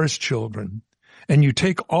 we are his children. And you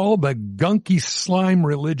take all the gunky slime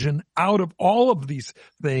religion out of all of these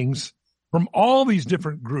things from all these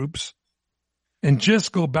different groups, and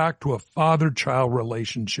just go back to a father-child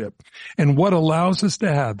relationship. And what allows us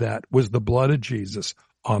to have that was the blood of Jesus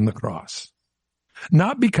on the cross.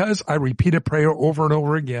 Not because I repeat a prayer over and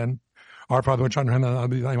over again. Our Father which art in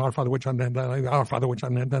heaven, our Father which art in heaven, our Father which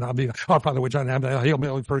art in heaven, our Father which art in heaven, hail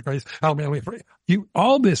Mary, full of grace, hail Mary, for you.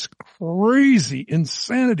 All this crazy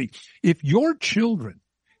insanity. If your children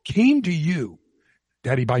came to you,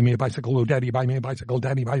 Daddy, buy me a bicycle. Oh, Daddy, buy me a bicycle.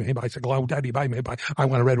 Daddy, buy me a bicycle. Oh, Daddy, buy me a bicycle. I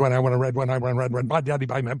want a red one. I want a red one. I want a red one. Buy, Daddy,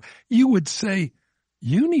 buy me. You would say,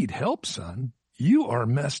 you need help, son. You are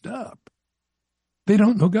messed up. They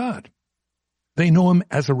don't know God. They know him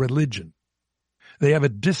as a religion. They have a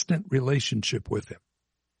distant relationship with him.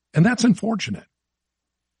 And that's unfortunate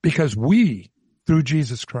because we, through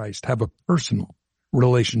Jesus Christ, have a personal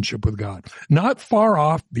relationship with God. Not far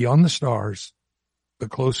off beyond the stars,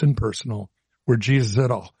 but close and personal, where Jesus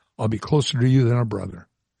said, I'll be closer to you than a brother.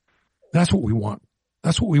 That's what we want.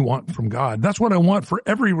 That's what we want from God. That's what I want for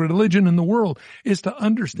every religion in the world, is to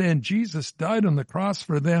understand Jesus died on the cross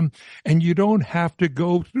for them, and you don't have to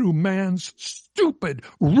go through man's stupid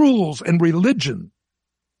rules and religion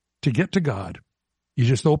to get to God. You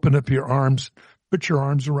just open up your arms, put your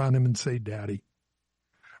arms around him and say, Daddy.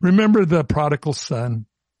 Remember the prodigal son?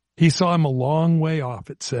 He saw him a long way off,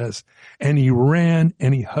 it says, and he ran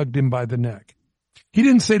and he hugged him by the neck. He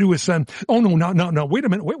didn't say to his son, oh, no, wait a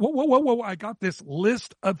minute. Whoa. I got this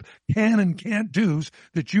list of can and can't do's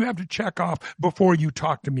that you have to check off before you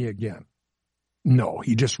talk to me again. No,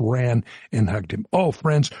 he just ran and hugged him. Oh,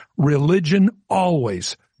 friends, religion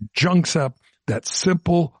always junks up that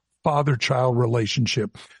simple father-child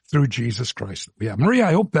relationship through Jesus Christ that we have. Maria,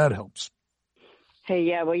 I hope that helps. Hey,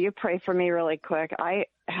 yeah, will you pray for me really quick? I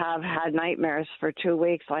have had nightmares for 2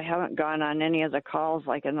 weeks. I haven't gone on any of the calls.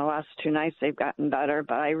 Like in the last 2 nights, they've gotten better,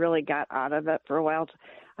 but I really got out of it for a while.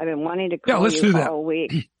 I've been wanting to call you all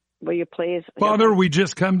week. Will you please? Father, we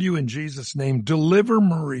just come to you in Jesus' name. Deliver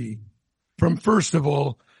Marie from, first of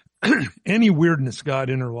all, any weirdness, God,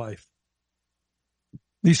 in her life.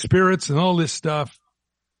 These spirits and all this stuff,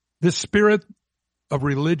 this spirit of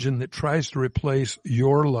religion that tries to replace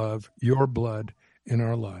your love, your blood in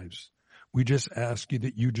our lives. We just ask you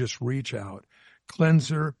that you just reach out, cleanse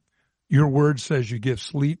her. Your word says you give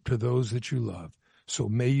sleep to those that you love. So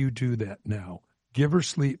may you do that now. Give her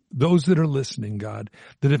sleep. Those that are listening, God,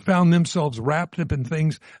 that have found themselves wrapped up in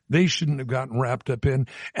things they shouldn't have gotten wrapped up in.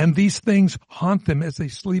 And these things haunt them as they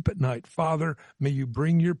sleep at night. Father, may you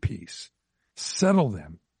bring your peace. Settle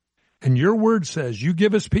them. And your word says you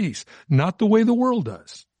give us peace, not the way the world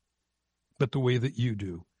does, but the way that you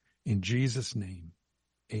do. In Jesus' name,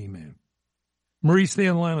 amen. Marie, stay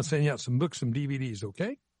on the line. I'll send you out some books, some DVDs,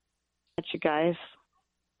 okay? Thank you, guys.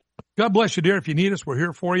 God bless you, dear. If you need us, we're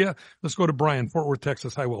here for you. Let's go to Brian, Fort Worth,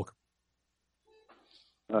 Texas. Hi, welcome.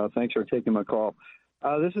 Thanks for taking my call.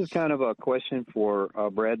 This is kind of a question for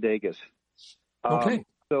Brad Dagus. Okay.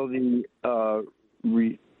 So in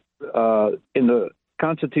the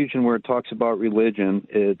Constitution where it talks about religion,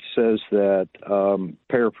 it says that,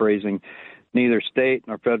 paraphrasing, neither state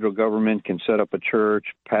nor federal government can set up a church,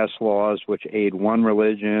 pass laws which aid one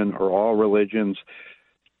religion or all religions,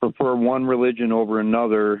 prefer one religion over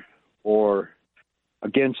another, or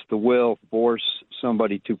against the will force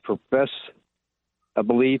somebody to profess a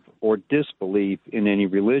belief or disbelief in any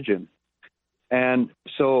religion. And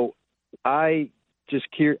so I just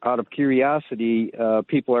out of curiosity,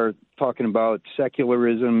 people are talking about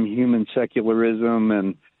secularism, human secularism,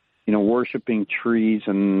 and, you know, worshiping trees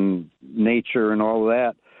and nature and all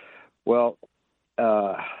that. Well,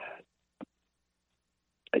 Brad,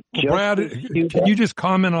 can you just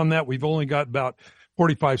comment on that? We've only got about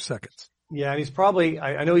 45 seconds. Yeah, and he's probably,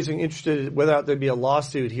 I know he's interested whether there'd be a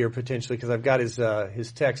lawsuit here potentially, because I've got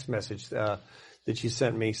his text message that you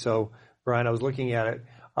sent me. So, Brian, I was looking at it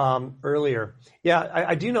earlier. Yeah,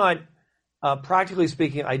 I do not, practically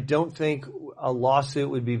speaking, I don't think a lawsuit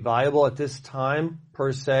would be viable at this time,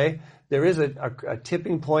 per se. There is a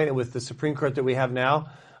tipping point with the Supreme Court that we have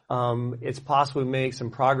now. It's possible we make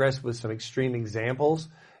some progress with some extreme examples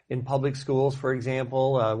in public schools, for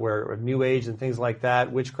example, where New Age and things like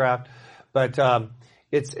that, witchcraft. But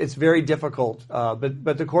it's very difficult.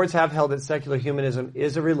 But the courts have held that secular humanism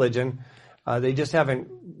is a religion. They just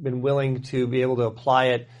haven't been willing to be able to apply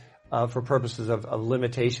it for purposes of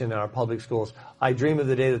limitation in our public schools. I dream of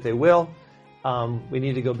the day that they will. We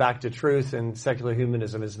need to go back to truth, and secular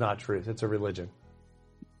humanism is not truth. It's a religion.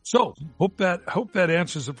 So, hope that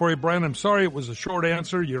answers it for you, Brian. I'm sorry it was a short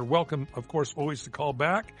answer. You're welcome, of course, always to call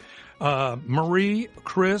back. Marie,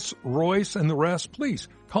 Chris, Royce, and the rest, please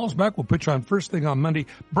call us back. We'll put you on first thing on Monday.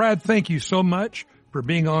 Brad, thank you so much for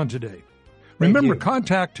being on today. Remember,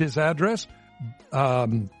 contact his address,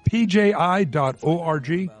 pji.org.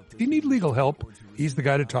 If you need legal help, he's the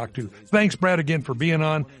guy to talk to. Thanks, Brad, again for being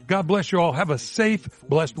on. God bless you all. Have a safe,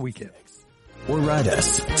 blessed weekend. Or write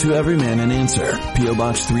us to Every Man an Answer, P.O.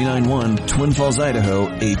 Box 391, Twin Falls, Idaho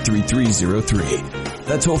 83303.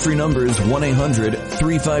 That toll-free number is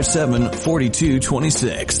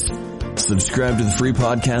 1-800-357-4226. Subscribe to the free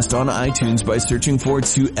podcast on iTunes by searching for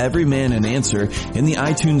To Every Man an Answer in the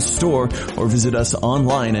iTunes store, or visit us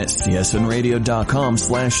online at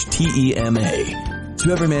csnradio.com/TEMA.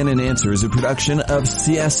 To Every Man an Answer is a production of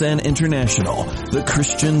CSN International, the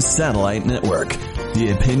Christian Satellite Network.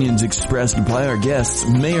 The opinions expressed by our guests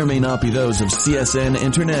may or may not be those of CSN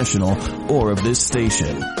International or of this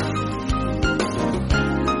station.